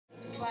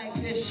like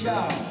this,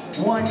 y'all.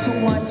 1, 2,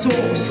 1, 2,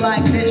 it's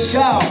like this,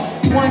 y'all.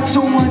 1, 2,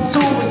 1,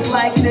 2, it's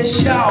like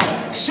this, y'all.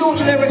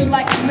 Shoot lyrics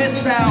like a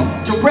missile.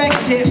 Direct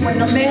hit when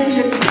the man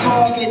hit the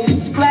target.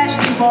 Splash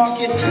the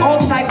market, all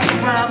types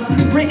of rhymes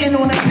written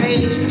on a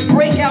page.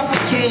 Break out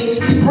the cage,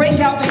 break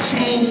out the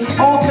chains,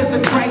 all cause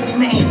of Christ's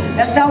name.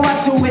 That's how I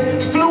do it.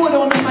 Fluid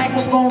on the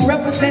microphone,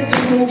 represent the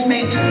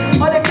movement.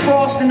 Other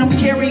cross and I'm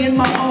carrying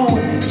my own.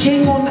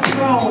 King on the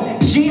throne,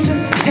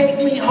 Jesus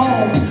take me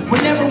home.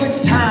 Whenever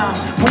it's time,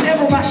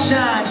 whenever I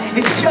shine,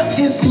 it's just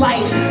his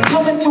light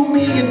coming through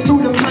me and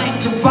through the mic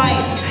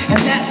device. And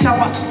that's how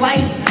I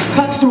slice,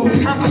 cut through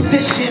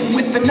competition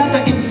with another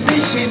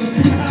incision.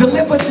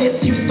 Deliver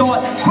this, you start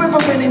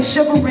quivering and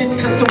shivering,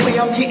 cause the way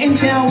I'm getting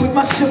down with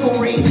my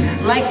chivalry,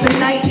 like the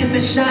knight in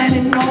the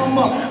shining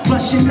armor.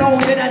 Plus you know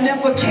that I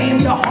never came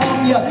to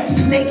harm ya.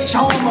 Snake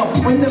charmer,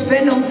 when the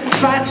venom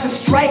tries to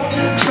strike,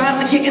 tries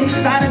to get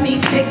inside of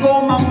me, take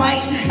all my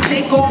might,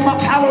 take all my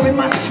power and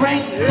my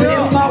strength. But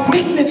in my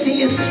weakness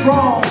he is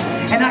strong,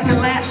 and I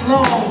can last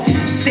long.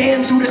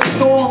 Stand through the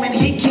storm and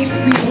he keeps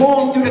me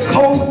warm through the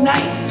cold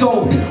night.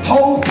 So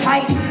hold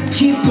tight,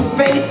 keep the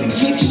faith and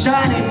keep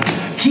shining.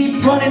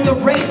 Keep running the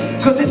race,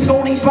 cause it's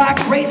only by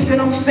grace that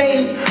I'm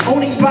saved.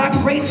 Only by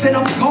grace that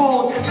I'm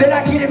called, that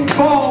I get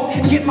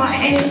involved. Get my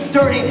hands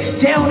dirty,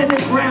 down in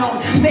the ground,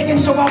 making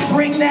sure I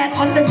bring that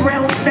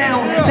underground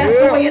sound. That's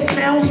the way it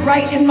sounds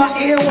right in my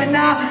ear when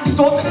I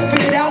start to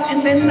spit it out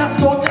and then I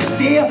start to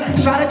steer.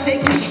 Try to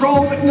take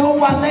control, but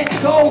no, I let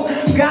go.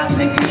 God's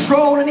in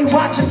control and he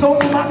watches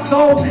over my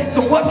soul.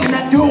 So what can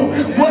I do?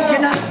 What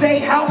can I say?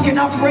 How can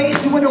I praise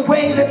you in a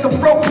way that's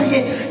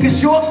appropriate?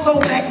 Cause you're so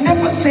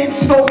magnificent,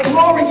 so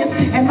glorious.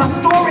 And my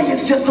story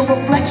is just a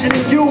reflection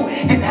of you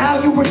and how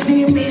you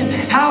redeem me and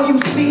how you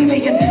see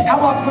me and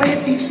how I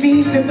plant these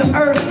seeds in the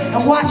earth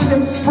and watch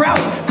them sprout.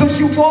 Cause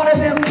you water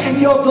them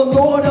and you're the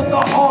Lord of the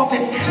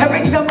harvest.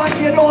 Every time I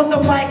get on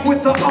the mic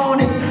with the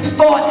honest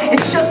thought,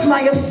 it's just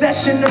my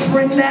obsession to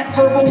bring that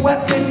verbal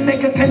weapon,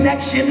 make a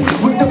connection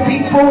with the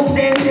people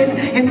standing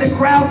in the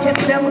crowd, get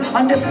them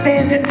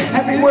understanding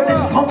every word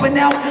that's pumping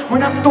out.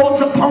 When I start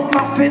to pump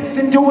my fists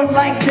and do it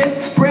like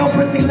this, Braille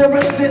prissy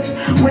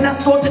lyricist. When I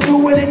start to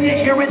do it and you're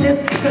hearing this,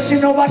 cause you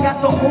know I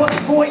got the horse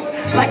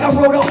voice, like I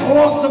rode a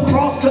horse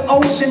across the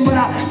ocean. But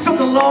I took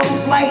a long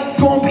flight, it's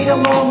gonna be a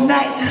long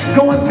night.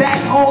 Going back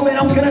home and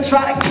I'm gonna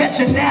try to catch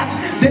a nap,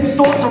 then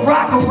start to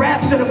rock a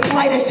rap to the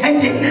flight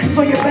attendant.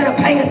 So you better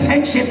pay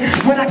attention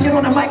when I get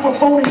on the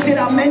microphone. And did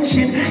I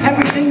mention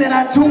everything that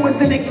I do is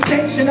an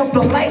extension of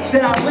the life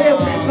that I live?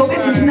 So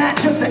this is not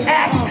just an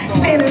act,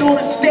 standing on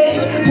a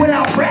stage when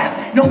I rap.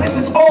 No, this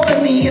is all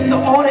of me in the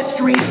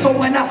artistry. So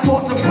when I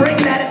start to bring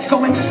that, it's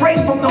coming straight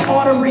from the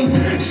artery,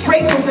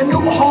 straight from the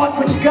new heart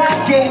which God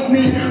gave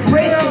me.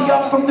 Raised me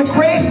up from the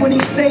grave when he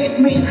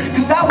saved me.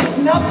 Cause I was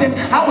nothing,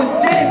 I was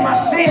dead in my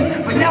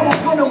sin, but now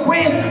I'm gonna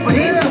win. But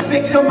he's the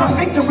victor, my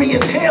victory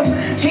is him.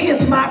 He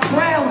is my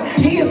crown,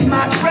 he is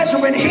my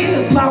treasure, and he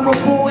is my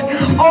reward.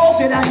 All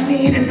that I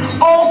need and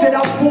all that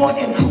I want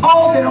and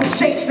all that I'm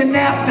chasing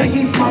after,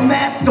 he's my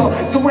master.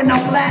 So when I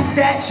blast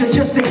at you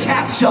just to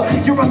capture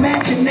your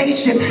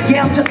imagination,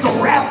 yeah, I'm just a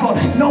rapper.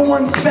 No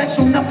one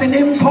special, nothing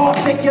in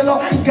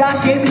particular. God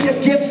gave me a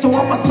gift, so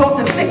I'ma start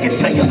to stick it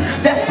to you.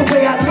 That's the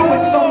way I do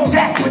it, thumb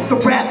tack with the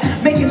rap,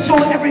 making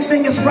sure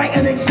everything is right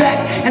and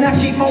exact. And I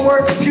keep my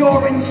words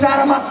pure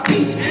inside of my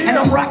speech, and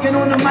I'm rocking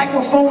on the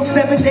microphone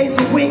 7 days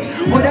a week.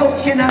 What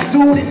else can I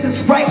do? This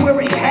is right where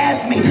he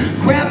has me.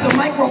 Grab the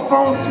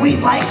microphone,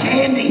 sweet like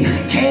candy.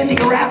 Candy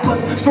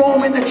rappers, throw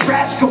them in the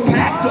trash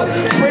compactor.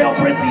 Real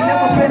prissy,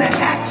 never been an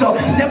actor,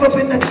 never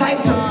been the type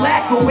to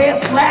slack or wear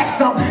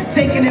slacks. I'm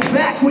taking it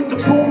back with the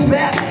boom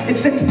bap,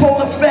 it's in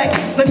full effect.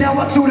 So now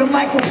I do the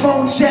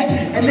microphone check,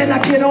 and then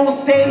I get on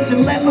stage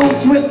and let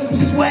loose with some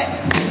sweat.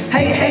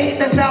 Hey, hey,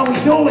 that's how we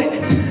do it.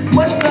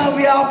 Much love,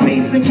 y'all,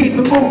 peace, and keep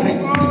it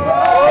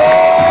moving.